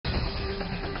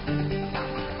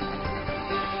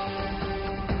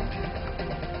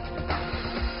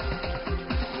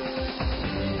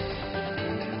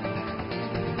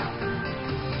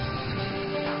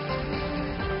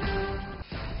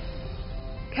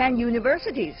Can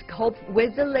universities cope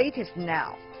with the latest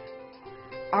now?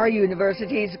 Are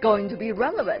universities going to be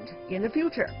relevant in the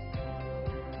future?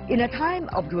 In a time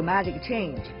of dramatic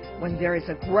change, when there is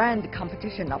a grand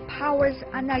competition of powers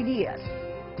and ideas,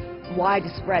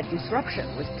 widespread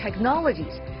disruption with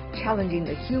technologies challenging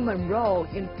the human role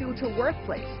in future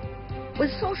workplace,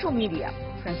 with social media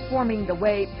transforming the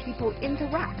way people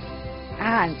interact,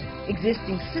 and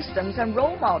existing systems and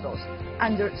role models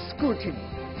under scrutiny.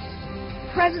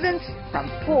 Presidents from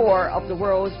 4 of the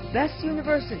world's best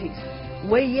universities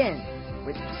weigh in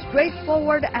with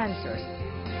straightforward answers,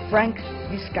 frank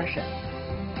discussion.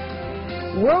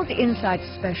 World Insight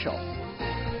Special: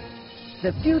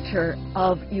 The Future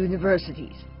of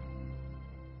Universities.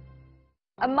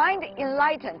 A mind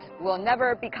enlightened will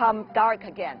never become dark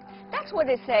again. That's what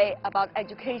they say about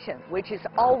education, which is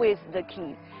always the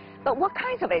key. But what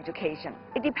kinds of education?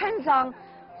 It depends on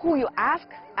who you ask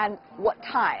and what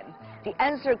time. The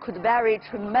answer could vary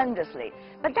tremendously,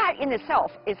 but that in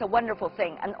itself is a wonderful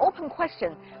thing, an open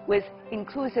question with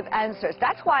inclusive answers.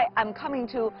 That's why I'm coming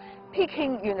to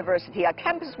Peking University, a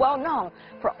campus well known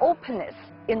for openness,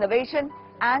 innovation,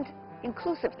 and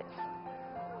inclusiveness.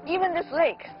 Even this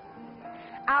lake,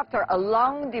 after a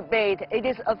long debate, it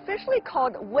is officially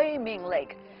called Weiming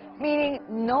Lake, meaning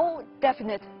no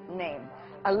definite name,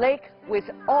 a lake with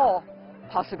all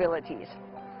possibilities.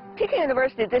 Peking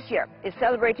University this year is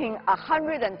celebrating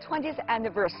 120th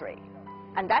anniversary,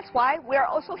 and that's why we are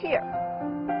also here.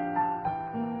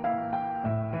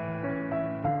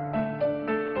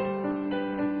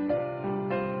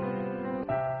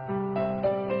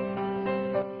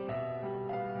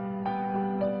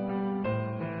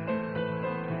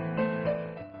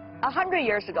 A 100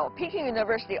 years ago, Peking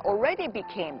University already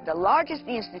became the largest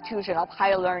institution of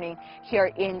higher learning here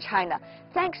in China,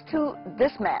 thanks to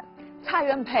this man,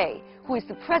 Tian Wei, who is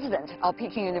the president of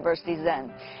Peking University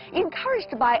then.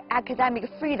 Encouraged by academic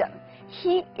freedom,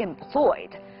 he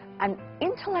employed an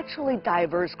intellectually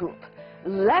diverse group,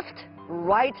 left,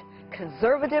 right,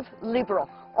 conservative, liberal,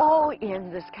 all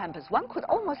in this campus. One could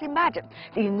almost imagine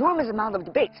the enormous amount of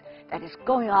debates that is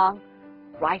going on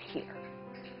right here.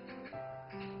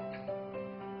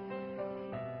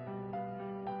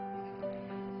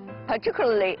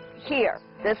 Particularly here,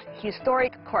 this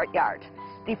historic courtyard,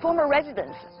 the former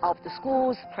residence of the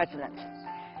school's president.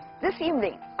 This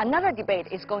evening, another debate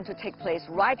is going to take place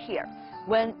right here,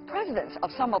 when presidents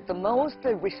of some of the most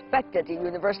respected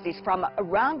universities from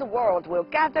around the world will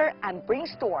gather and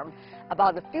brainstorm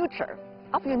about the future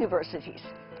of universities.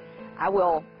 I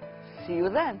will see you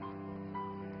then.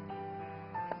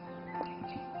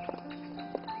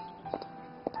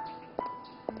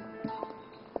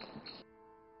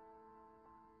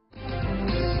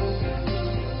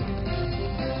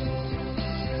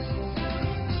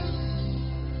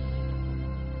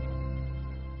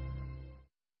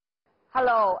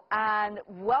 Hello and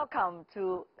welcome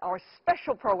to our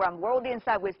special program, World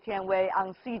Insight with Tian Wei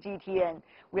on CGTN.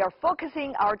 We are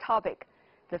focusing our topic,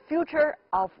 the future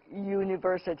of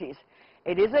universities.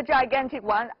 It is a gigantic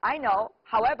one, I know.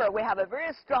 However, we have a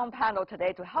very strong panel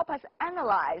today to help us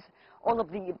analyze all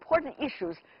of the important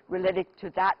issues related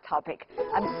to that topic.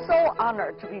 I'm so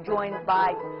honored to be joined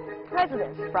by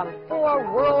presidents from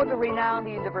 4 world-renowned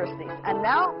universities. And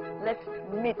now, let's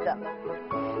meet them.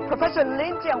 Professor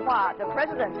Lin Jianhua, the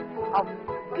president of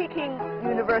Peking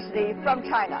University from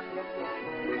China.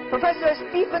 Professor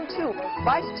Stephen Tu,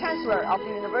 vice-chancellor of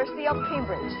the University of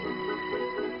Cambridge.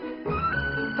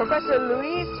 Professor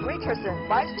Louise Richardson,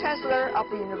 vice-chancellor of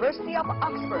the University of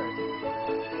Oxford.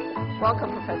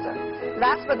 Welcome, Professor.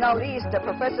 Last but not least,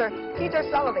 Professor Peter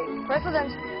Salovey,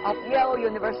 president of Yale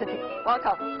University.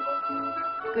 Welcome.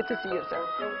 Good to see you, sir.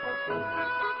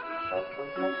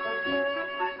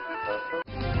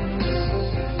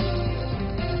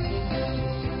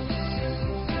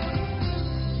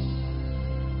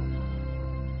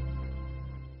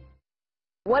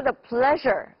 What a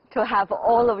pleasure to have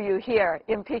all of you here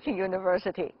in Peking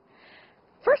University.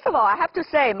 First of all, I have to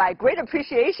say my great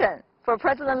appreciation for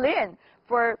President Lin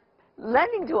for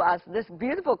lending to us this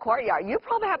beautiful courtyard. You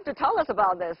probably have to tell us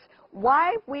about this,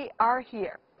 why we are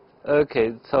here.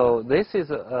 Okay, so this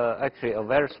is actually a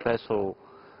very special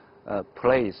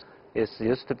place. It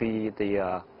used to be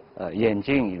the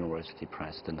Yanjing University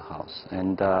President House,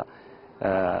 and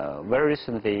very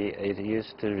recently it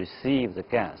used to receive the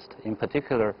guests, in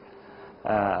particular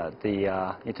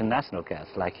the international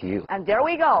guests like you. And there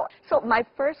we go. So my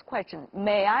first question,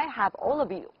 may I have all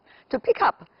of you to pick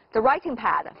up the writing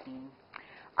pad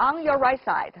on your right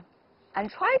side and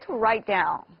try to write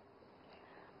down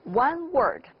one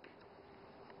word.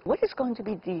 What is going to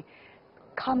be the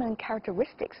common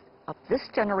characteristics of this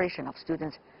generation of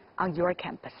students on your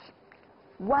campus?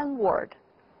 One word,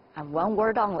 and one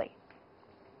word only.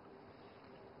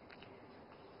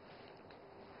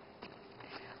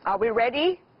 Are we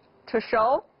ready to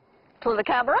show to the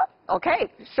camera?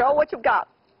 Okay, show what you've got.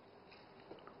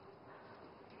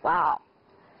 Wow.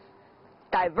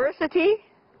 Diversity,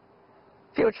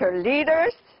 future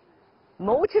leaders,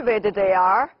 motivated they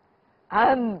are,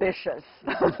 ambitious.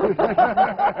 I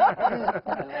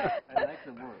like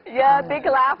the word. Yeah, big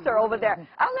laughter over there.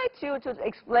 I'll let you to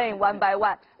explain one by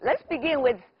one. Let's begin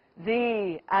with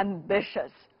the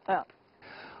ambitious.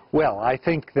 Well, I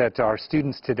think that our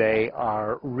students today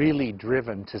are really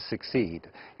driven to succeed.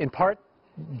 In part,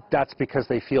 that's because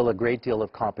they feel a great deal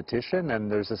of competition and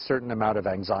there's a certain amount of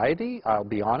anxiety, I'll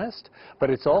be honest, but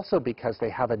it's also because they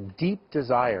have a deep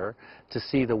desire to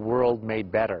see the world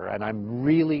made better, and I'm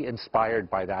really inspired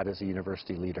by that as a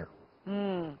university leader.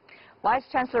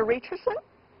 Vice-Chancellor Richardson,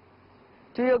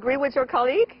 do you agree with your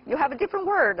colleague? You have a different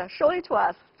word. Show it to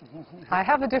us. I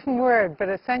have a different word, but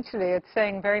essentially it's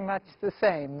saying very much the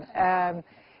same.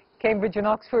 Cambridge and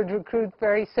Oxford recruit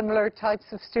very similar types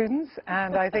of students,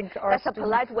 and I think our That's a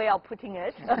polite way of putting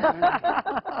it.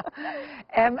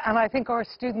 and I think our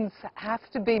students have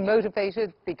to be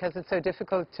motivated because it's so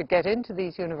difficult to get into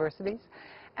these universities.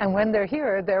 And when they're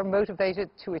here, they're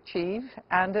motivated to achieve,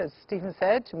 and as Stephen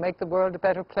said, to make the world a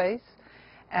better place.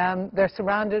 They're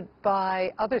surrounded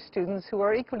by other students who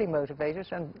are equally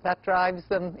motivated, and that drives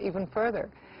them even further.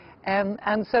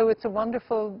 And so it's a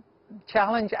wonderful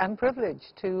challenge and privilege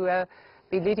to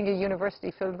be leading a university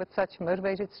filled with such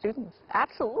motivated students.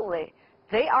 Absolutely.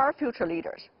 They are future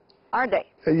leaders, aren't they?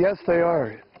 Yes, they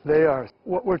are. They are.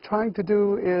 What we're trying to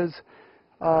do is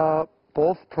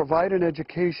both provide an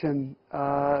education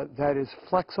that is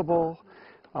flexible,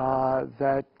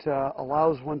 that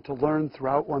allows one to learn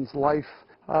throughout one's life.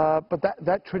 But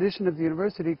that tradition of the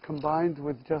university, combined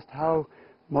with just how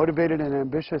motivated and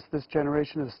ambitious this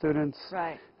generation of students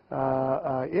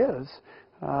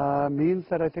means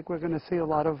that I think we're going to see a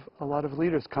lot of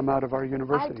leaders come out of our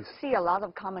universities. I see a lot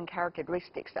of common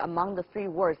characteristics among the three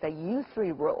words that you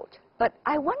three wrote. But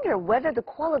I wonder whether the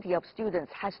quality of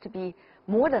students has to be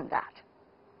more than that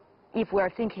if we're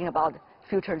thinking about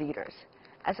future leaders.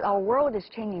 As our world is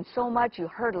changing so much, you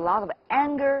heard a lot of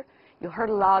anger, you heard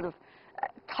a lot of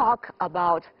talk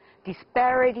about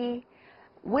disparity.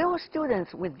 Will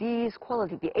students with these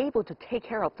qualities be able to take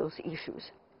care of those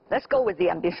issues? Let's go with the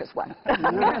ambitious one.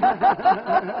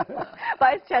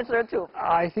 Vice-Chancellor too.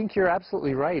 I think you're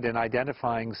absolutely right in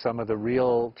identifying some of the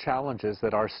real challenges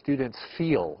that our students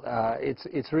feel.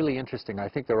 It's really interesting. I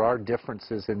think there are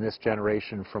differences in this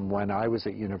generation from when I was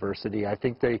at university. I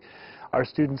think our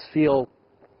students feel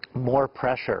more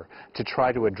pressure to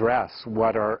try to address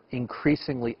what are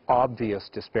increasingly obvious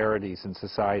disparities in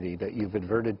society that you've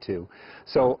adverted to.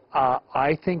 So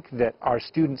I think that our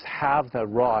students have the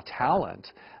raw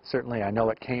talent. Certainly I know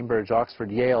at Cambridge,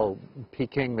 Oxford, Yale,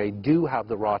 Peking, they do have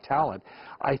the raw talent.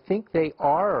 I think they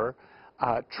are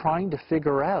trying to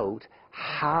figure out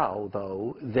how,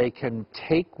 though, they can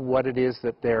take what it is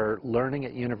that they're learning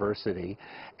at university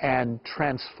and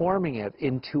transforming it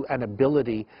into an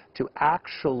ability to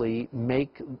actually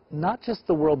make not just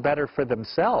the world better for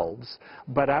themselves,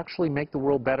 but actually make the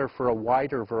world better for a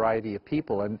wider variety of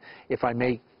people. And if I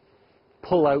may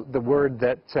pull out the word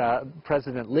that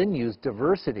President Lin used,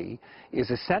 diversity, is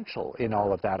essential in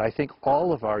all of that. I think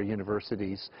all of our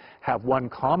universities have one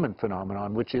common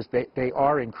phenomenon, which is they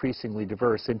are increasingly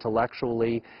diverse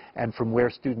intellectually and from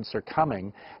where students are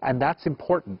coming, and that's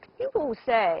important. People will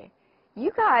say,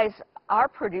 you guys are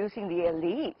producing the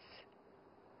elites.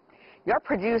 You're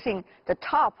producing the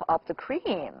top of the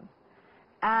cream,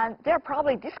 and they're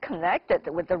probably disconnected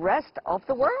with the rest of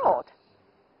the world.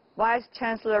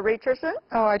 Vice-Chancellor Richardson?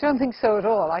 Oh, I don't think so at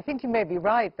all. I think you may be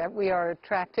right that we are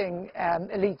attracting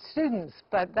elite students,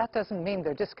 but that doesn't mean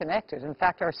they're disconnected. In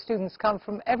fact, our students come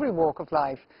from every walk of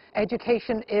life.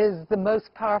 Education is the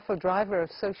most powerful driver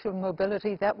of social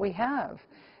mobility that we have.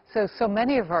 So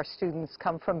many of our students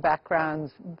come from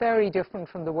backgrounds very different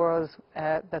from the worlds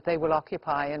that they will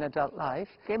occupy in adult life.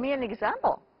 Give me an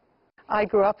example. I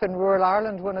grew up in rural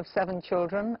Ireland, one of 7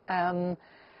 children.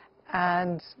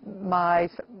 And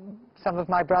some of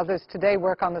my brothers today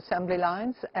work on assembly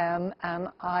lines, and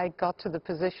I got to the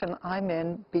position I'm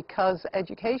in because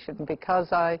education,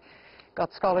 because I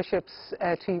got scholarships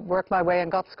to work my way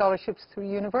and got scholarships through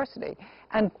university.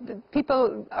 And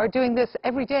people are doing this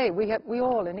every day. We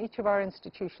all, in each of our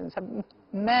institutions, have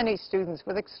many students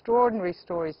with extraordinary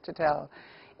stories to tell.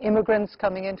 Immigrants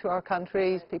coming into our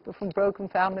countries, people from broken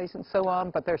families and so on,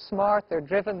 but they're smart, they're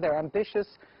driven, they're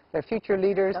ambitious, they're future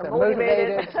leaders, they're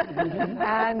motivated,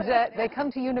 and they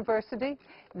come to university,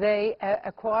 they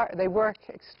work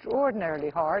extraordinarily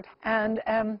hard, and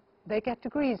they get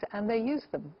degrees and they use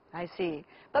them. I see.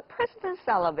 But President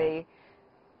Salovey,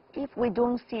 if we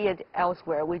don't see it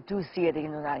elsewhere, we do see it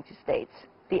in the United States.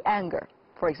 The anger,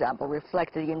 for example,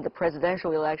 reflected in the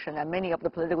presidential election and many of the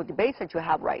political debates that you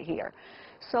have right here.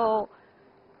 So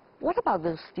what about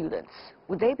those students?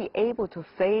 Would they be able to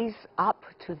face up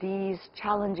to these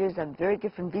challenges and very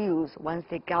different views once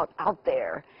they got out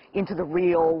there into the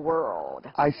real world?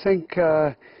 I think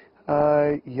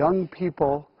young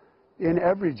people in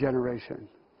every generation,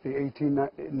 the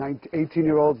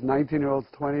 18-year-olds, 19-year-olds,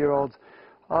 20-year-olds,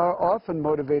 are often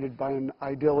motivated by an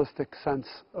idealistic sense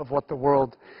of what the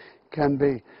world can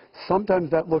be. Sometimes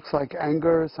that looks like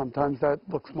anger, sometimes that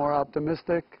looks more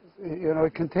optimistic. You know,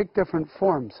 it can take different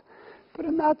forms. But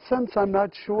in that sense, I'm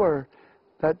not sure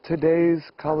that today's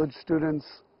college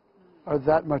students are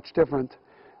that much different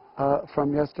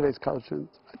from yesterday's college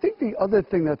students. I think the other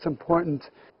thing that's important,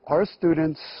 our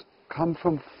students come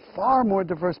from far more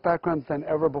diverse backgrounds than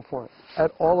ever before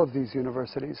at all of these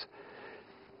universities.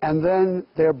 And then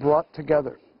they're brought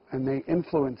together, and they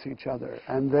influence each other,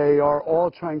 and they are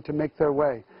all trying to make their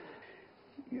way.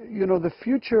 You know, the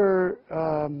future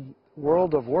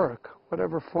world of work,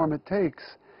 whatever form it takes,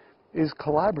 is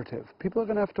collaborative. People are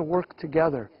going to have to work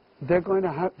together. They're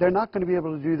not going to be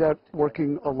able to do that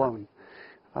working alone.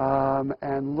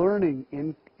 And learning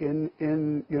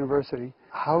in university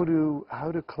how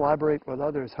to collaborate with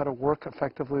others, how to work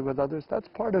effectively with others, that's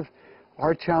part of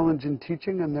our challenge in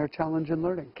teaching and their challenge in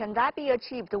learning. Can that be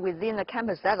achieved within the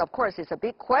campus? That, of course, is a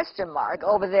big question mark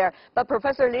over there. But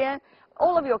Professor Lian,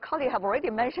 all of your colleagues have already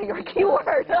mentioned your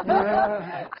keyword.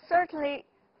 Certainly,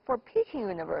 for Peking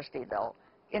University, though,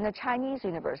 in a Chinese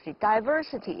university,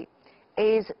 diversity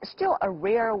is still a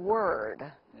rare word,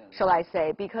 shall I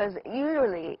say, because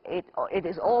usually it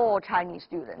is all Chinese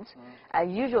students,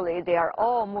 and usually they are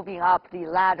all moving up the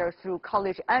ladder through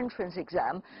college entrance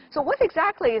exam. So what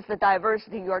exactly is the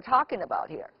diversity you're talking about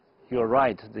here? You're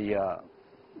right. The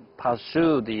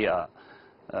pursue the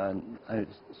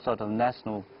sort of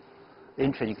national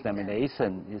entrance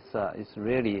examination is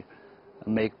really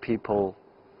make people,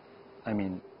 I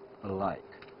mean, alike.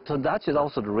 So that is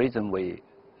also the reason we'd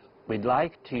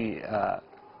like to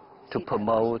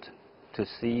promote, to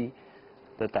see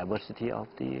the diversity of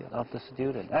the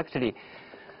student. Actually,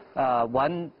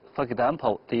 for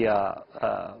example,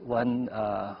 when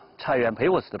Chai Yuanpei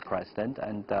was the president,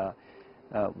 and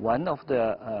one of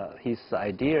his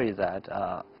idea is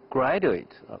that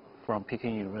graduates from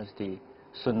Peking University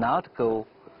should not go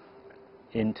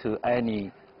into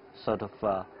any sort of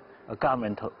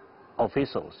government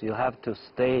officials. You have to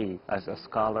stay as a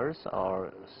scholars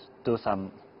or do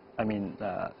some, I mean,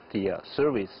 the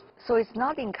service. So it's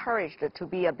not encouraged to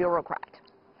be a bureaucrat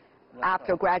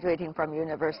after graduating from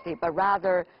university, but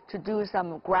rather to do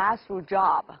some grassroots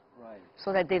job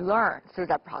so that they learn through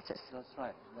that process. That's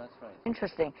right. That's right.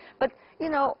 Interesting. But, you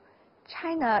know,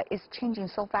 China is changing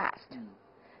so fast.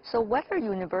 So whether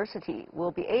university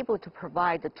will be able to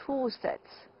provide the tool sets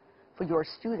for your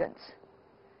students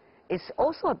is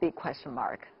also a big question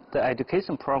mark. The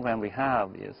education program we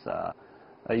have is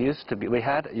used to be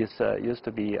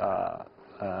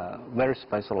very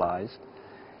specialized,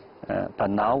 but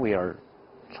now we are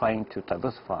trying to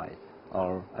diversify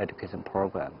our education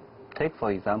program. Take,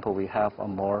 for example, we have a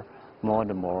more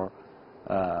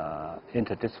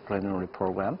interdisciplinary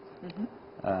program.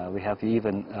 We have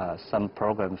even some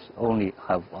programs only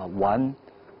have one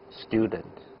student.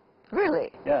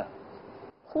 Really? Yeah.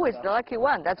 Who is the lucky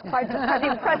one? That's quite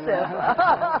impressive.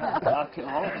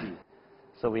 Archaeology.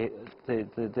 So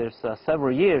there's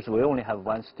several years we only have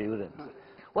one student.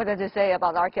 What does it say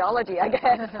about archaeology, I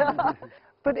guess?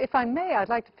 But if I may, I'd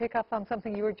like to pick up on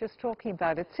something you were just talking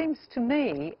about. It seems to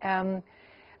me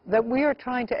that we are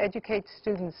trying to educate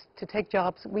students to take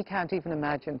jobs we can't even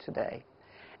imagine today.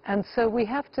 And so we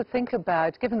have to think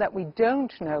about, given that we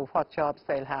don't know what jobs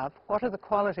they'll have, what are the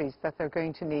qualities that they're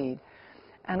going to need?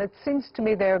 And it seems to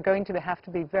me they're going to have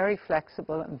to be very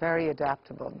flexible and very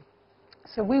adaptable.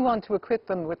 So we want to equip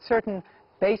them with certain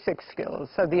basic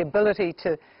skills, so the ability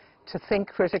to think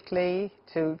critically,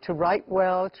 to write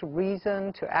well, to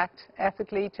reason, to act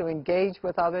ethically, to engage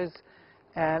with others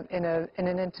in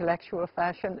an intellectual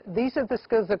fashion. These are the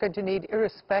skills they're going to need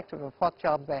irrespective of what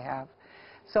job they have.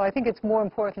 So I think it's more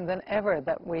important than ever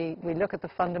that we look at the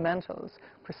fundamentals,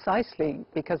 precisely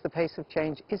because the pace of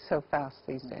change is so fast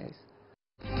these days.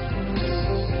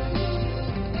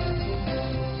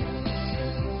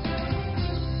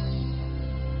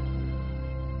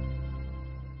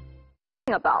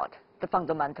 About the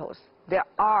fundamentals. There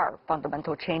are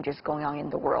fundamental changes going on in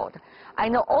the world. I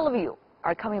know all of you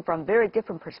are coming from very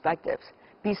different perspectives.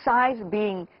 Besides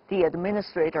being the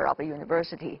administrator of a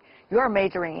university, you are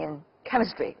majoring in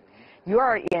chemistry. You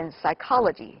are in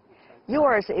psychology.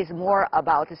 Yours is more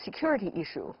about the security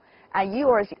issue. And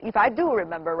yours, if I do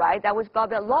remember right, that was about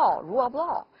the law, rule of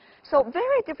law. So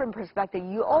very different perspective.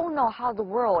 You all know how the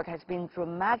world has been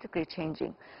dramatically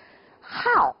changing.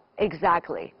 How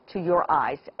exactly, to your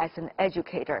eyes, as an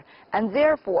educator? And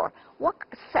therefore, what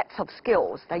sets of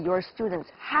skills that your students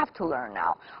have to learn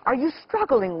now? Are you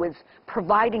struggling with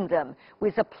providing them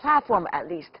with a platform, at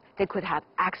least, they could have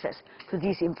access to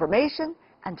this information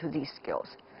and to these skills?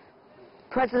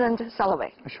 President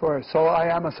Salovey. Sure. So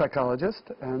I am a psychologist,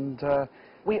 and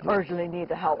we urgently need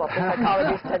the help of the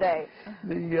psychologists today.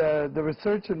 The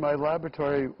research in my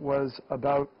laboratory was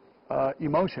about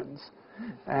emotions,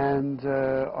 and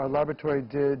our laboratory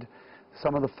did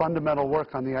some of the fundamental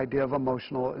work on the idea of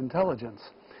emotional intelligence.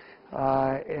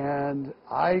 And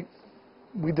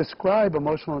we describe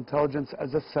emotional intelligence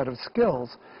as a set of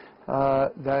skills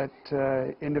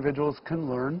that individuals can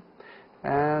learn.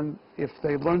 And if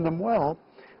they learn them well,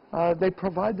 they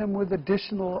provide them with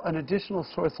an additional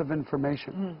source of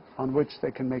information on which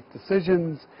they can make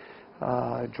decisions,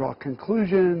 draw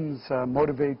conclusions,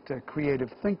 motivate creative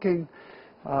thinking,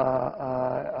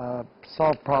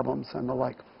 solve problems, and the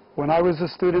like. When I was a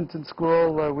student in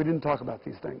school, we didn't talk about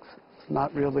these things. It's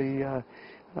not really a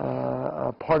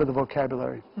part of the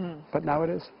vocabulary, but now it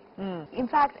is. In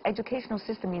fact, educational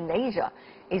system in Asia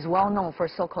is well known for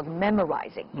so-called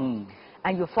memorizing.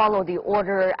 And you follow the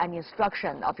order and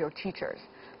instruction of your teachers.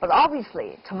 But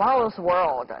obviously, tomorrow's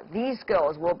world, these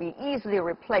skills will be easily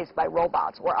replaced by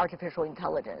robots or artificial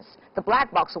intelligence. The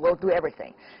black box will do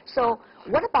everything. So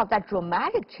what about that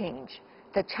dramatic change,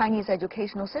 the Chinese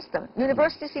educational system,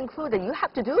 universities included, you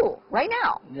have to do right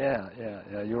now?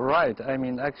 Yeah, you're right. I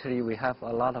mean, actually, we have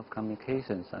a lot of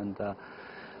communications, and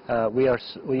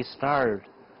we start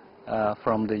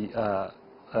from the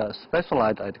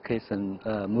specialized education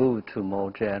move to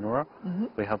more general.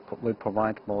 We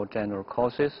provide more general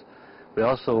courses. We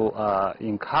also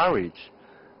encourage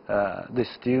the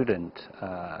student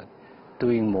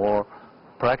doing more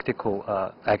practical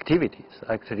activities.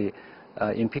 Actually,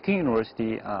 in Peking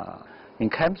University, in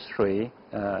chemistry,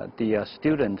 the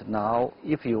student now,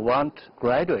 if you want to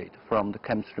graduate from the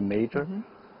chemistry major,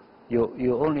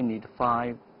 you only need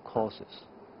 5 courses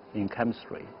in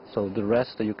chemistry, so the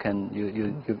rest you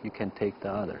can take the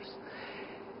others,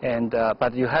 and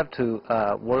but you have to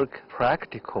work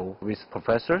practical with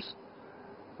professors.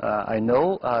 I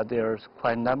know there's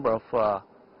quite a number of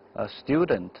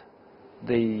students,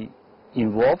 they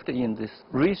involved in this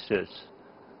research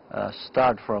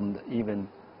start from even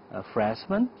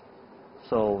freshmen,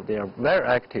 so they are very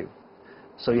active.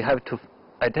 So you have to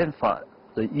identify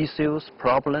the issues,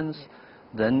 problems,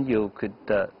 then you could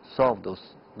solve those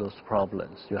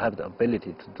problems. You have the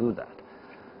ability to do that.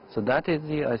 So that is,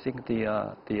 I think,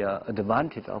 the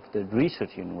advantage of the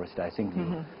research university. I think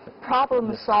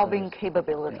problem-solving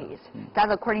capabilities. That,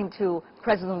 according to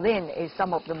President Lin, is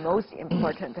some of the most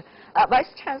important.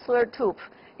 Vice-Chancellor Tup,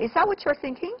 is that what you're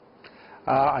thinking?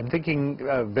 I'm thinking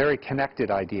a very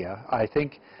connected idea. I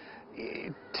think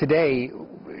today,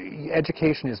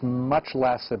 education is much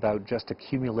less about just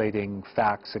accumulating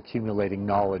facts, accumulating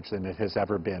knowledge than it has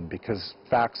ever been, because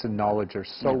facts and knowledge are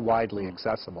so widely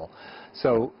accessible.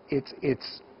 So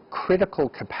it's critical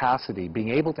capacity, being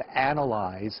able to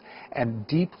analyze and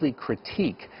deeply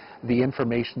critique the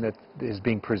information that is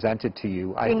being presented to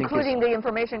you. Including the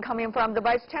information coming from the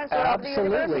Vice-Chancellor of the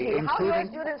university. How your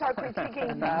students are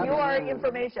critiquing your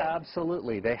information.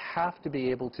 Absolutely. They have to be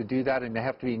able to do that, and they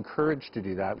have to be encouraged to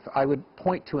do that. I would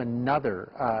point to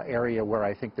another area where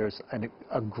I think there's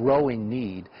a growing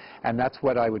need, and that's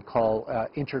what I would call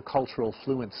intercultural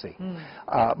fluency.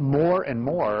 More and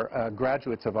more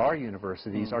graduates of our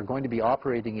universities are going to be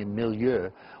operating in milieu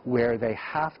where they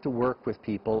have to work with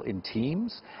people in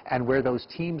teams, and where those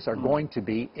teams are going to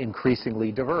be increasingly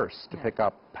diverse, to pick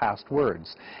up past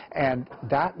words. And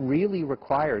that really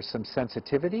requires some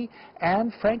sensitivity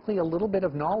and, frankly, a little bit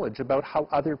of knowledge about how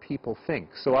other people think.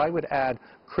 So I would add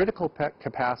critical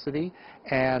capacity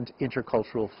and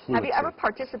intercultural fluency. Have you ever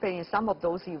participated in some of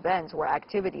those events or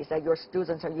activities that your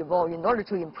students are involved in order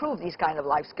to improve these kind of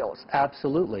life skills?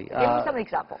 Absolutely. Give me some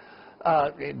example.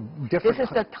 This is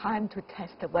the time to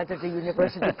test whether the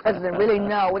university president really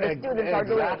knows what the students are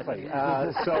doing. Exactly.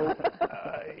 So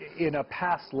in a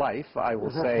past life, I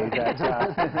will say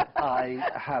that I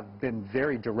have been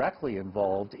very directly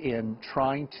involved in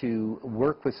trying to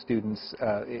work with students,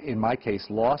 in my case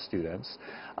law students,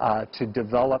 to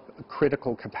develop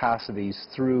critical capacities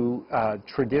through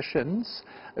traditions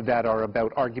that are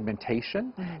about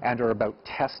argumentation and are about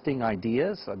testing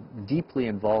ideas. I'm deeply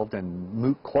involved in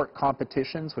moot court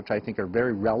competitions, which I think are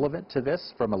very relevant to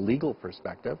this from a legal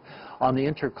perspective. On the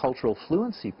intercultural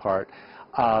fluency part,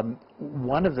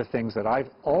 one of the things that I've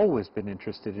always been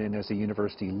interested in as a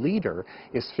university leader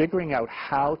is figuring out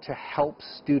how to help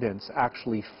students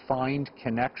actually find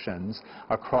connections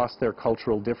across their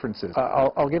cultural differences.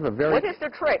 I'll give a very... What is the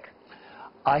trick?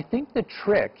 I think the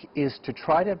trick is to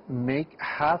try to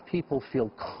have people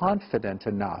feel confident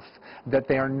enough that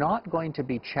they are not going to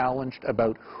be challenged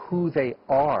about who they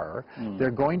are.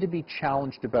 They're going to be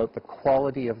challenged about the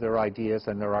quality of their ideas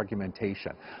and their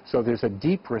argumentation. So there's a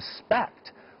deep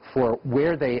respect for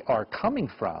where they are coming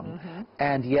from,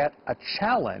 and yet a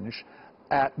challenge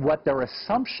at what their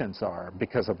assumptions are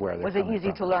because of where they're coming from. Was it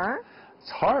easy to learn? It's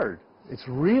hard. It's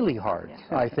really hard,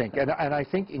 I think. And I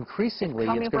think increasingly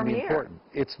it's going to be important.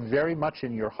 It's very much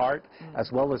in your heart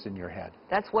as well as in your head.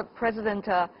 That's what President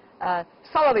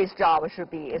Salovey's job should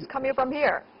be. It's coming from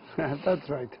here. That's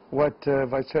right. What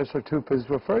Vice Chancellor Tupa is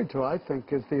referring to, I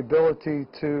think, is the ability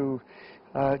to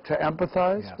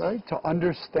empathize, right? To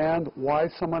understand why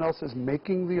someone else is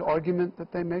making the argument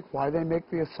that they make, why they make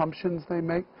the assumptions they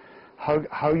make,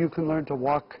 how you can learn to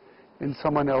walk in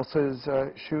someone else's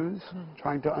shoes,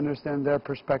 trying to understand their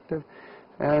perspective.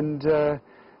 And the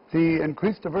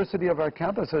increased diversity of our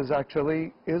campuses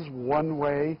actually is one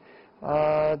way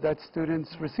that students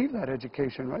receive that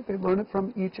education, right? They learn it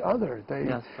from each other. They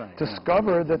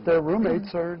discover that their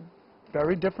roommates are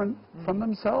very different from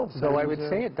themselves. So I would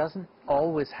say it doesn't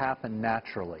always happen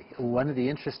naturally. One of the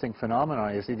interesting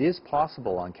phenomena is it is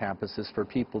possible on campuses for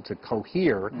people to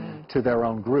cohere to their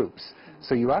own groups.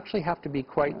 So you actually have to be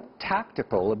quite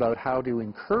tactical about how to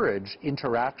encourage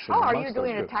interaction. How are you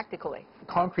doing it tactically? A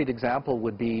concrete example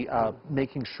would be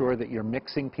making sure that you're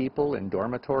mixing people in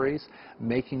dormitories,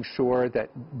 making sure that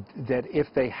if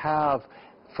they have,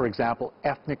 for example,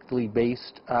 ethnically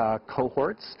based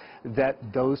cohorts, that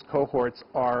those cohorts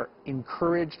are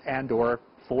encouraged and or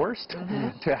forced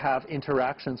to have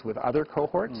interactions with other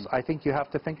cohorts. I think you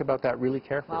have to think about that really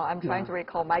carefully. Well, I'm trying to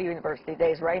recall my university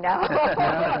days right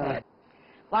now.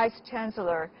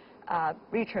 Vice-Chancellor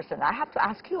Richardson, I have to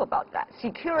ask you about that.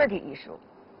 Security issue,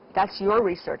 that's your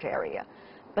research area.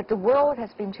 But the world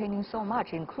has been changing so much,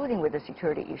 including with the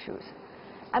security issues.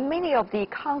 And many of the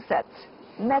concepts,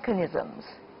 mechanisms,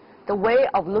 the way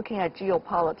of looking at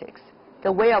geopolitics,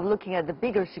 the way of looking at the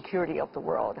bigger security of the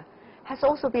world has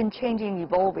also been changing,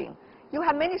 evolving. You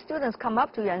have many students come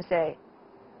up to you and say,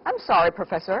 I'm sorry,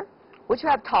 Professor, what you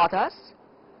have taught us,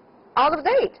 out of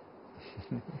date.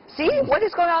 See what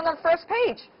is going on the first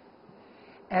page?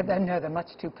 No, they're much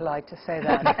too polite to say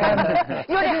that.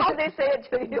 You know how they say it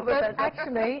to you. But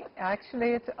actually,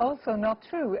 it's also not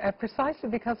true, precisely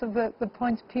because of the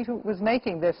points Peter was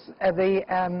making.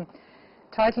 The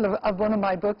title of one of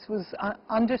my books was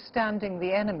Understanding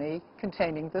the Enemy,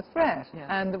 Containing the Threat.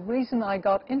 And the reason I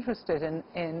got interested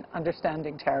in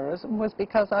understanding terrorism was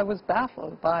because I was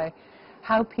baffled by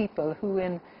how people who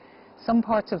in some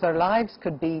parts of their lives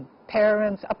could be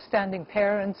parents, upstanding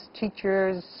parents,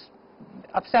 teachers,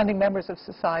 upstanding members of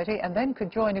society, and then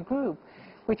could join a group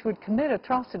which would commit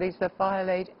atrocities that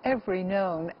violate every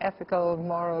known ethical,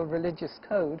 moral, religious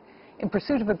code in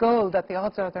pursuit of a goal that the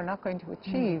odds are they're not going to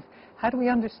achieve. How do we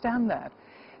understand that?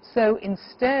 So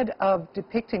instead of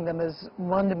depicting them as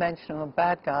one-dimensional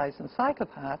bad guys and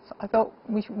psychopaths, I thought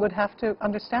we would have to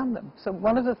understand them. So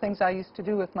one of the things I used to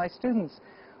do with my students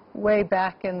way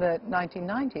back in the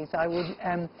 1990s, I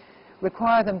would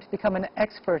require them to become an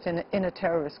expert in a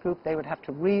terrorist group. They would have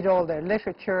to read all their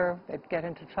literature. They'd get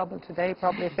into trouble today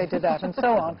probably if they did that, and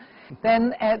so on.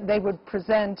 Then they would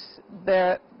present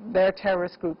their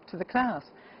terrorist group to the class.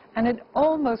 And it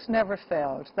almost never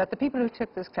failed that the people who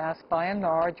took this class, by and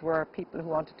large, were people who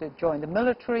wanted to join the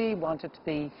military, wanted to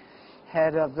be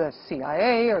head of the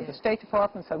CIA or the State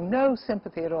Department, so no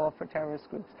sympathy at all for terrorist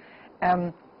groups.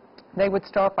 They would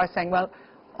start by saying, well,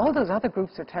 all those other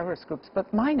groups are terrorist groups,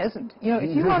 but mine isn't. You know,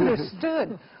 if you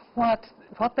understood what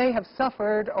they have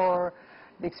suffered or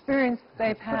the experience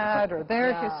they've had or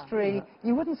their history,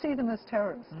 you wouldn't see them as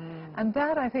terrorists. And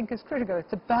that, I think, is critical.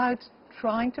 It's about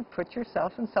trying to put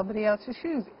yourself in somebody else's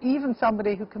shoes, even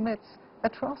somebody who commits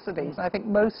atrocities. I think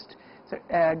most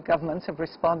governments have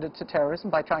responded to terrorism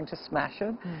by trying to smash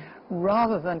it,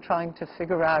 rather than trying to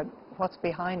figure out what's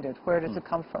behind it? Where does it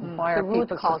come from? Why The are root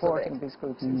people cause of supporting it. these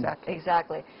groups? Exactly.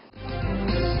 Exactly.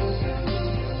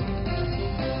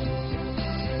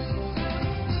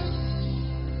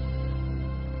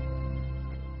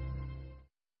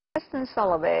 President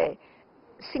Sullivan,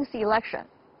 since the election,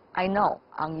 I know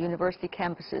on university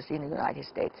campuses in the United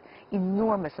States,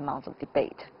 enormous amounts of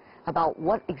debate about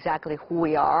what exactly who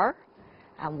we are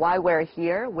and why we're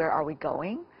here, where are we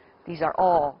going. These are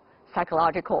all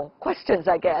psychological questions,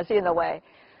 I guess, in a way.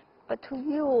 But to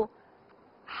you,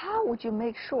 how would you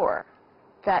make sure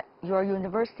that your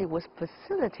university would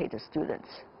facilitate the students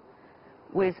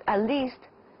with at least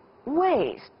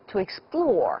ways to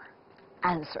explore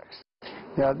answers?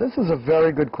 Yeah, this is a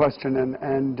very good question,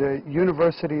 and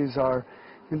universities are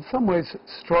in some ways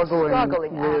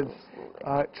struggling with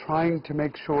trying to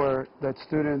make sure that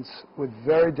students with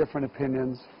very different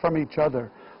opinions from each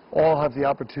other all have the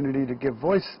opportunity to give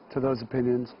voice to those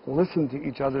opinions, listen to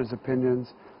each other's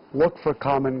opinions, look for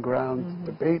common ground,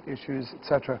 debate issues,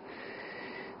 etc.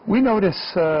 We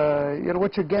notice,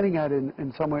 what you're getting at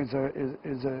in some ways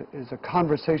is a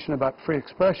conversation about free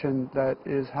expression that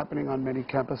is happening on many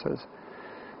campuses.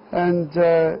 And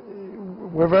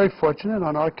we're very fortunate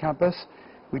on our campus.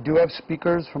 We do have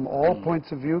speakers from all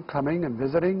points of view coming and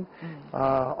visiting.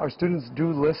 Our students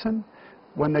do listen.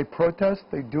 When they protest,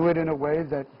 they do it in a way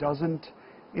that doesn't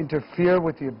interfere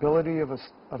with the ability of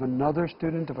another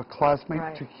student, of a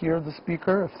classmate, to hear the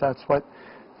speaker, if that's what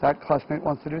that classmate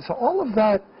wants to do. So all of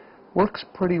that works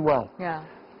pretty well. Yeah.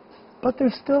 But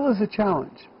there still is a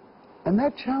challenge. And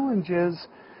that challenge is,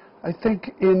 I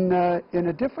think, in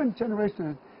a different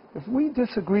generation, if we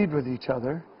disagreed with each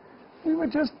other, we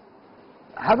would just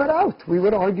have it out. We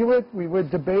would argue it, we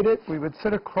would debate it, we would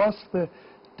sit across the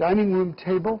dining room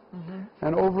table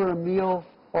and over a meal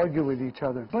argue with each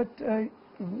other. But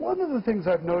one of the things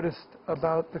I've noticed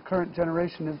about the current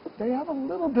generation is they have a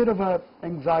little bit of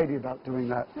anxiety about doing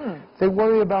that. They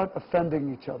worry about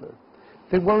offending each other.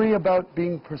 They worry about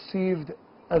being perceived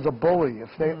as a bully if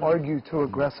they argue too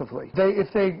aggressively.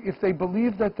 If they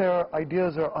believe that their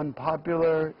ideas are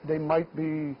unpopular, they might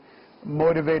be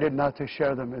motivated not to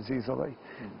share them as easily,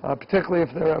 particularly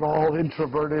if they're at all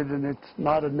introverted and it's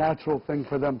not a natural thing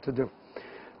for them to do.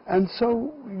 And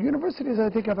so universities, I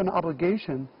think, have an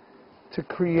obligation to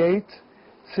create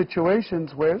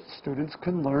situations where students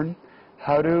can learn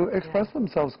how to express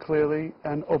themselves clearly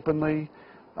and openly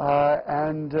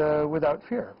and without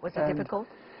fear. Was it difficult?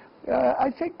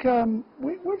 I think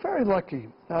we're very lucky.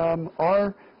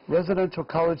 Our residential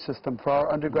college system for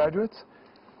our undergraduates,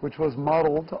 which was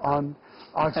modeled on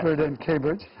Oxford and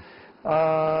Cambridge,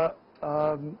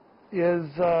 is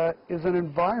an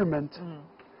environment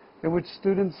in which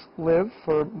students live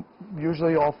for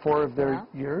usually all 4 of their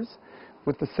years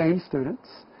with the same students,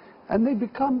 and they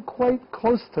become quite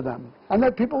close to them. And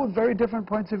that people with very different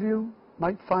points of view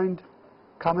might find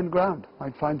common ground,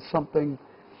 might find something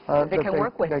that they can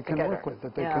work with,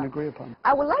 that they can agree upon.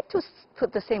 I would like to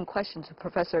put the same question to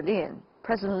Professor Lin,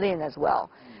 President Lin as well.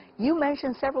 You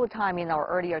mentioned several times in our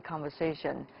earlier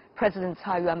conversation President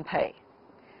Tsai Ing-wen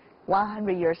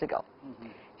 100 years ago.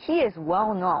 He is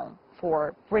well known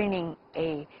for bringing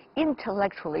a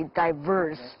intellectually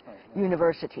diverse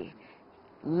university.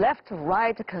 Left,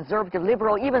 right, conservative,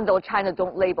 liberal, even though China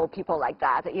don't label people like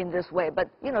that in this way, but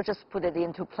just put it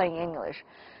into plain English.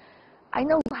 I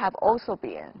know you have also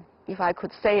been, if I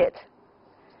could say it,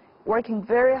 working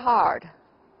very hard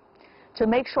to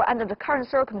make sure under the current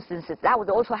circumstances that would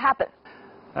also happen.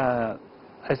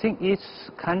 I think each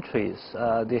countries,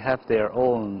 they have their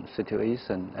own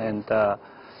situation, and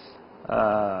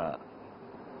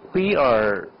we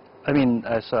are,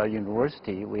 as a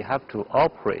university, we have to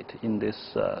operate in this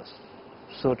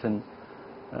certain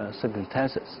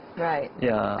circumstances. Right.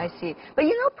 Yeah. I see. But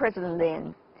President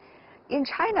Lin, in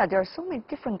China, there are so many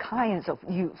different kinds of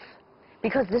youth,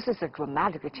 because this is a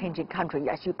dramatically changing country,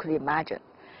 as you could imagine.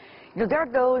 There are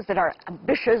those that are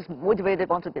ambitious, motivated,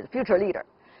 want to be the future leader.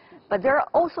 But there are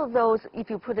also those, if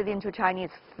you put it into Chinese,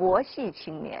 佛系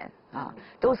青年,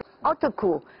 those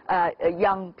otaku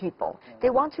young people. They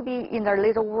want to be in their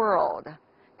little world.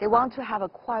 They want to have a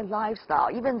quiet lifestyle,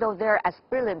 even though they're as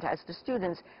brilliant as the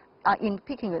students in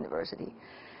Peking University.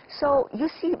 So you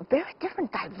see very different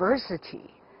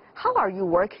diversity. How are you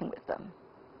working with them?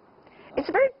 It's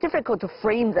very difficult to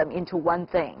frame them into one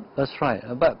thing. That's right.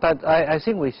 But I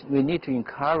think we need to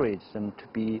encourage them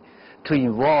to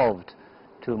involved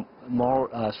to more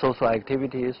social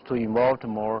activities, to involve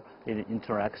more in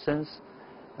interactions,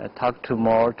 talk to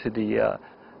more to the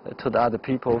other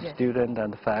people, students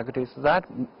and faculty. So that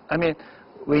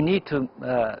we need to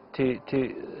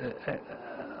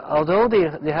although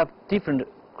they have different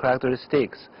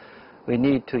characteristics, we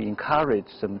need to encourage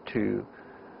them to,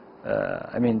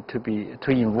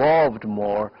 to involved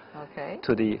more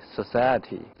to the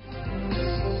society.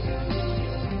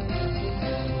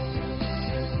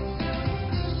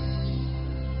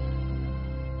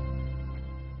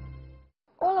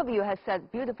 All of you have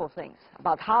said beautiful things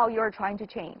about how you're trying to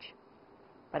change.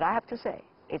 But I have to say,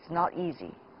 it's not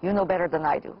easy. You know better than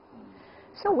I do.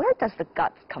 So where does the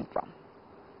guts come from?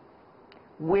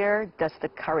 Where does the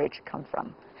courage come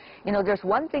from? You know, there's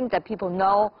one thing that people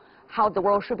know how the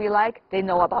world should be like. They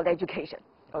know about education.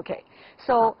 Okay.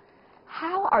 So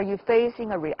how are you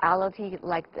facing a reality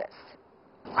like this?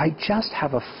 I just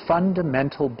have a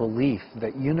fundamental belief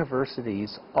that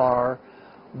universities are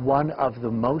one of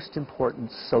the most important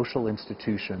social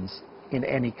institutions in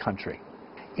any country.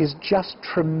 Is just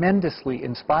tremendously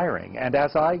inspiring. And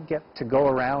as I get to go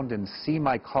around and see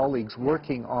my colleagues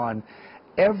working on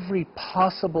every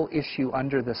possible issue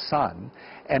under the sun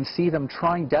and see them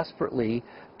trying desperately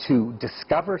to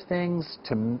discover things,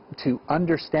 to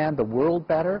understand the world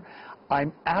better,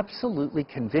 I'm absolutely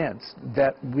convinced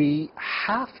that we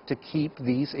have to keep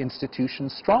these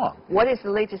institutions strong. What is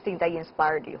the latest thing that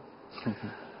inspired you?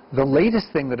 The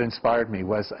latest thing that inspired me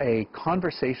was a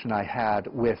conversation I had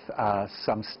with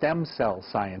some stem cell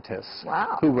scientists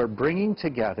who were bringing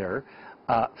together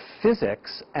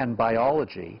physics and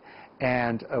biology.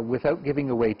 And without giving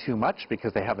away too much,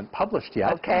 because they haven't published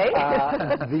yet,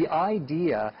 the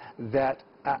idea that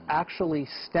actually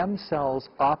stem cells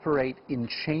operate in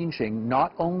changing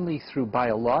not only through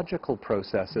biological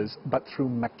processes, but through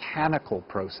mechanical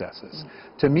processes.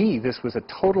 To me, this was a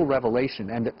total revelation,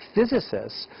 and that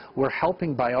physicists were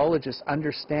helping biologists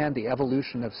understand the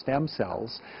evolution of stem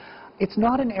cells. It's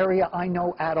not an area I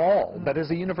know at all, but as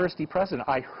a university president,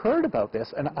 I heard about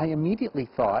this, and I immediately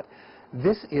thought,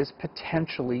 this is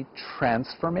potentially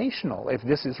transformational. If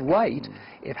this is right,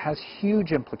 it has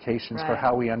huge implications for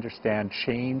how we understand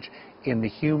change in the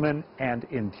human and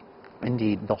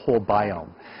indeed the whole biome.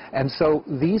 And so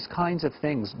these kinds of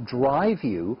things drive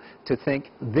you to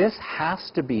think this has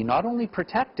to be not only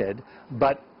protected,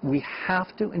 but we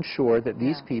have to ensure that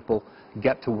these people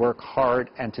get to work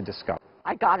hard and to discover.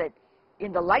 I got it.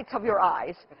 In the lights of your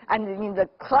eyes and in the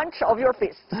clench of your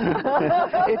fists.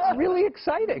 It's really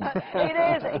exciting.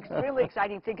 It is extremely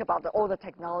exciting. Think about all the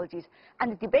technologies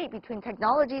and the debate between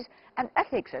technologies and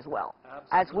ethics as well.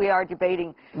 As we are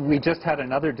debating. We just had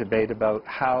another debate about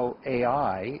how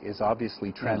AI is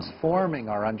obviously transforming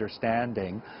our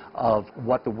understanding of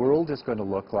what the world is going to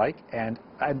look like and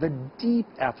the deep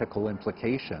ethical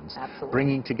implications.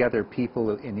 Bringing together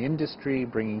people in industry,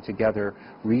 bringing together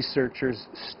researchers,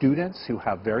 students who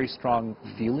have very strong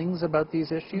feelings about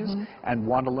these issues and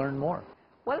want to learn more.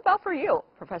 What about for you,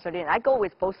 Professor Lin? I go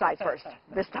with both sides first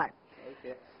this time.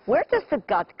 Where does the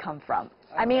gut come from?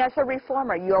 I mean, as a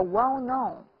reformer, you're well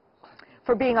known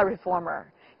for being a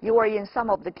reformer. You were in some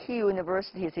of the key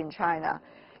universities in China.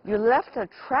 You left a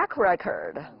track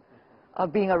record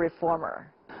of being a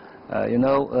reformer.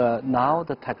 Now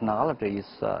the technology is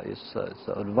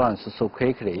advanced so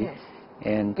quickly.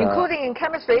 And, including in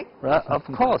chemistry. Of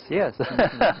course, yes.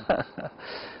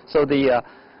 So there's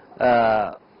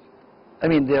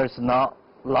not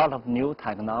a lot of new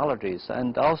technologies,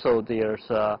 and also there's,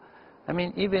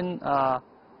 even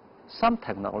some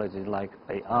technologies like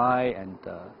AI and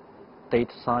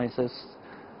data sciences.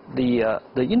 The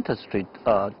industry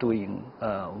doing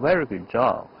a very good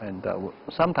job, and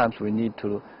sometimes we need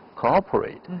to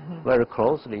cooperate very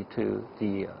closely to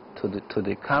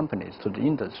the companies, to the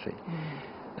industry.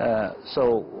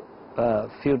 So a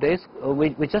few days,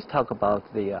 we just talked about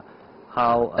the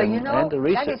how and the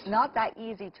research. That is not that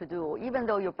easy to do, even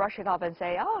though you brush it off and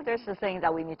say, oh, there's the thing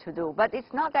that we need to do. But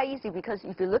it's not that easy, because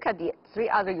if you look at the 3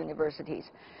 other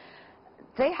universities,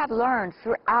 they have learned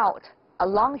throughout a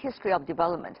long history of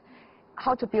development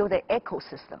how to build an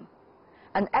ecosystem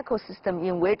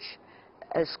in which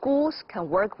schools can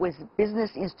work with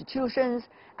business institutions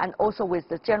and also with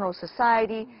the general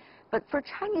society. But for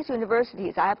Chinese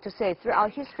universities, I have to say,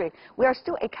 throughout history, we are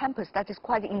still a campus that is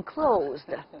quite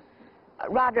enclosed,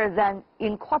 rather than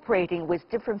incorporating with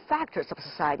different factors of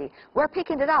society. We're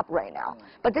picking it up right now.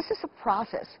 But this is a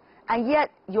process. And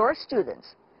yet, your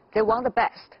students, they want the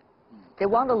best. They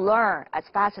want to learn as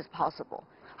fast as possible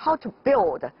how to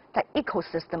build that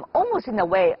ecosystem, almost in a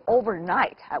way,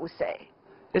 overnight, I would say.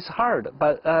 It's hard,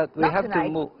 but we have to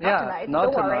move.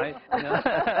 Not tonight.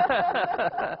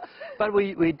 But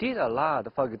we did a lot.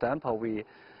 For example, we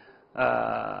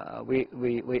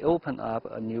opened up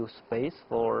a new space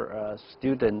for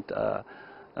student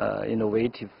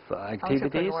innovative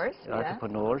activities, Entrepreneurs, yeah.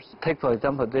 entrepreneurs. Take, for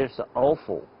example, there's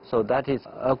awful. So that is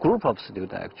a group of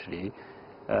students, actually.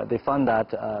 They found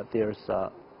that there's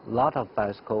a lot of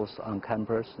bicycles on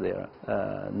campus. They're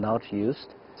not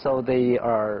used. So they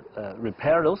are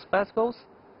repair those bicycles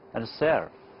and sell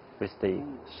with the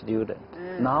student.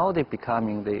 Now they're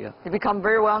becoming the... They become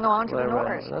very well-known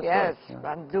entrepreneurs. That's yes, right,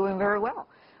 yeah. and doing very well.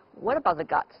 What about the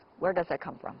guts? Where does that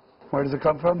come from? Where does it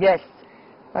come from? Yes.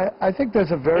 I think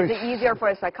there's a very... Is it easier for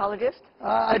a psychologist?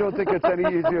 I don't think it's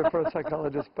any easier for a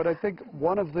psychologist, but I think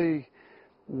one of the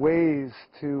ways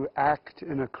to act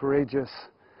in a courageous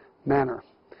manner,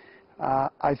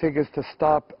 I think, is to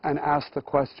stop and ask the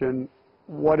question,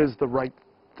 what is the right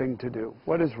thing to do?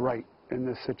 What is right in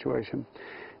this situation?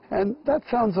 And that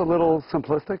sounds a little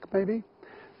simplistic, maybe,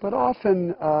 but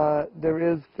often there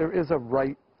is a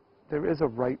right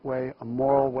way, a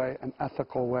moral way, an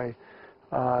ethical way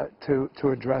to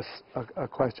address a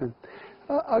question.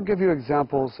 I'll give you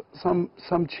examples, some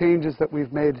changes that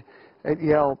we've made at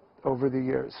Yale over the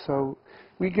years. So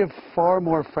we give far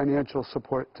more financial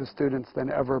support to students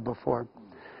than ever before.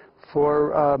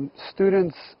 For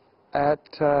students at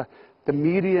the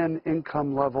median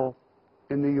income level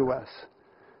in the U.S.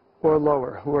 or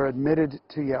lower who are admitted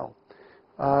to Yale,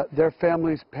 their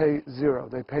families pay zero.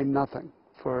 They pay nothing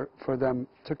for them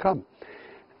to come.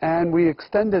 And we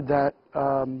extended that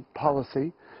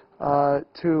policy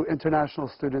to international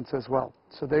students as well.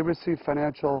 So they receive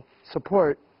financial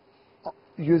support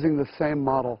using the same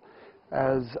model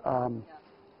as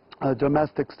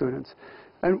domestic students.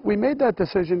 And we made that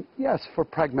decision, yes, for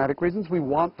pragmatic reasons. We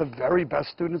want the very best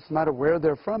students, no matter where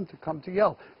they're from, to come to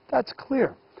Yale. That's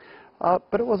clear.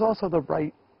 But it was also the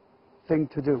right thing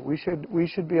to do. We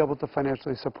should be able to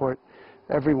financially support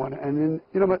everyone. And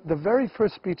in, the very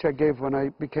first speech I gave when I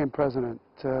became president,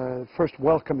 first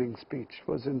welcoming speech,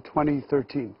 was in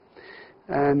 2013.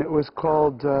 And it was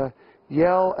called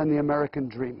Yale and the American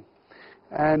Dream.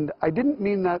 And I didn't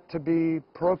mean that to be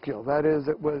parochial. That is,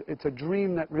 it's a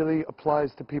dream that really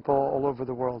applies to people all over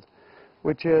the world,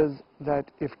 which is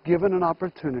that if given an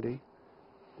opportunity,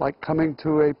 like coming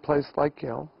to a place like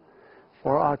Yale,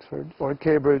 or Oxford, or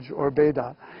Cambridge, or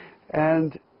Beda,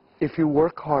 and if you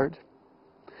work hard,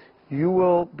 you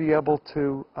will be able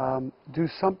to do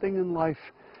something in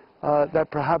life that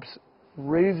perhaps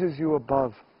raises you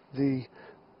above the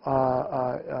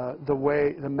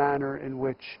manner in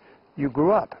which you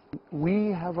grew up.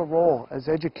 We have a role as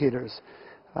educators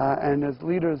and as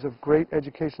leaders of great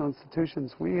educational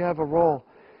institutions. We have a role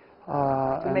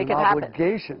and an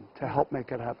obligation to help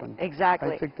make it happen.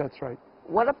 Exactly. I think that's right.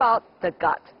 What about the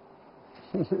gut?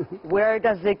 Where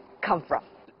does it come from?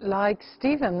 Like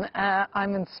Stephen,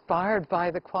 I'm inspired by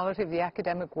the quality of the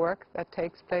academic work that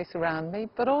takes place around me,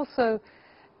 but also,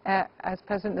 as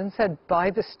President Lin said, by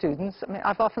the students. I mean,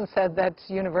 I've often said that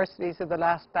universities are the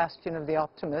last bastion of the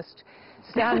optimist,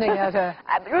 standing at a...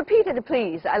 Repeat it,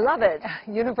 please. I love it.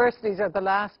 Universities are the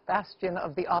last bastion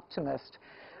of the optimist.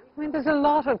 I mean, there's a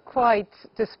lot of quite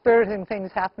dispiriting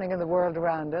things happening in the world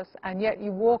around us, and yet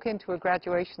you walk into a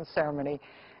graduation ceremony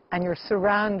and you're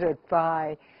surrounded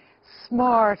by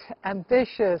smart,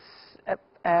 ambitious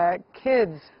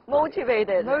kids.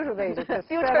 Motivated.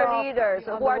 Future leaders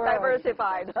who are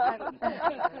diversified.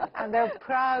 And they're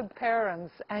proud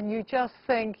parents, and you just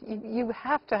think you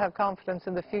have to have confidence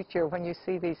in the future when you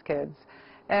see these kids.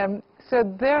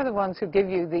 So they're the ones who give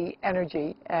you the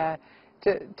energy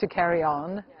to carry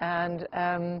on and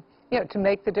to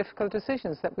make the difficult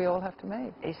decisions that we all have to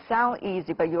make. It sounds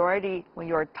easy, but you already, when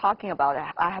you're talking about it,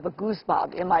 I have a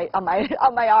goosebump in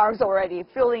on my arms already,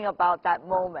 feeling about that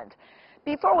moment.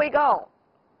 Before we go,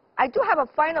 I do have a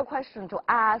final question to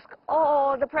ask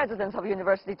all the presidents of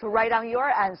university to write down your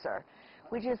answer,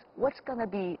 which is, what's going to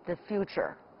be the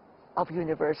future of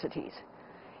universities?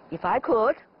 If I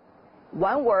could,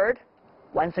 one word,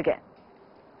 once again.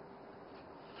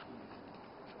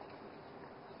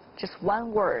 Just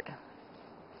one word.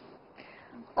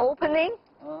 Opening.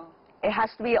 It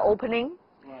has to be an opening.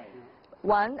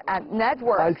 One, and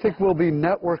network. I think we'll be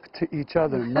networked to each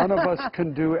other. None of us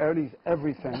can do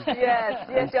everything. Yes,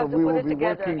 you have to we put will it be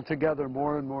together. working together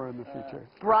more and more in the future.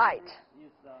 Bright.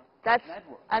 That's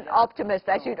an optimist,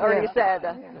 as you already said.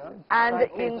 And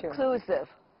inclusive.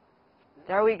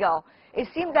 There we go. It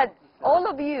seems that all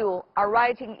of you are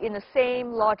writing in the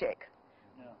same logic.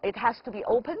 It has to be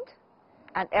opened,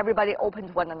 and everybody open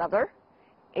to one another.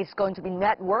 It's going to be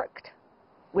networked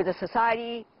with the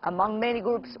society, among many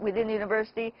groups within the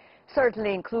university,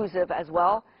 certainly inclusive as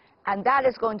well. And that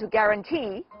is going to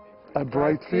guarantee a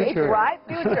bright future. A bright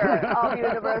future of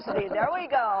university. There we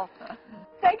go.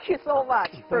 Thank you so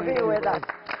much for being with us.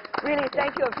 Really,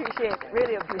 thank you. Appreciate it.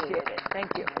 Really appreciate it.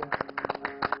 Thank you.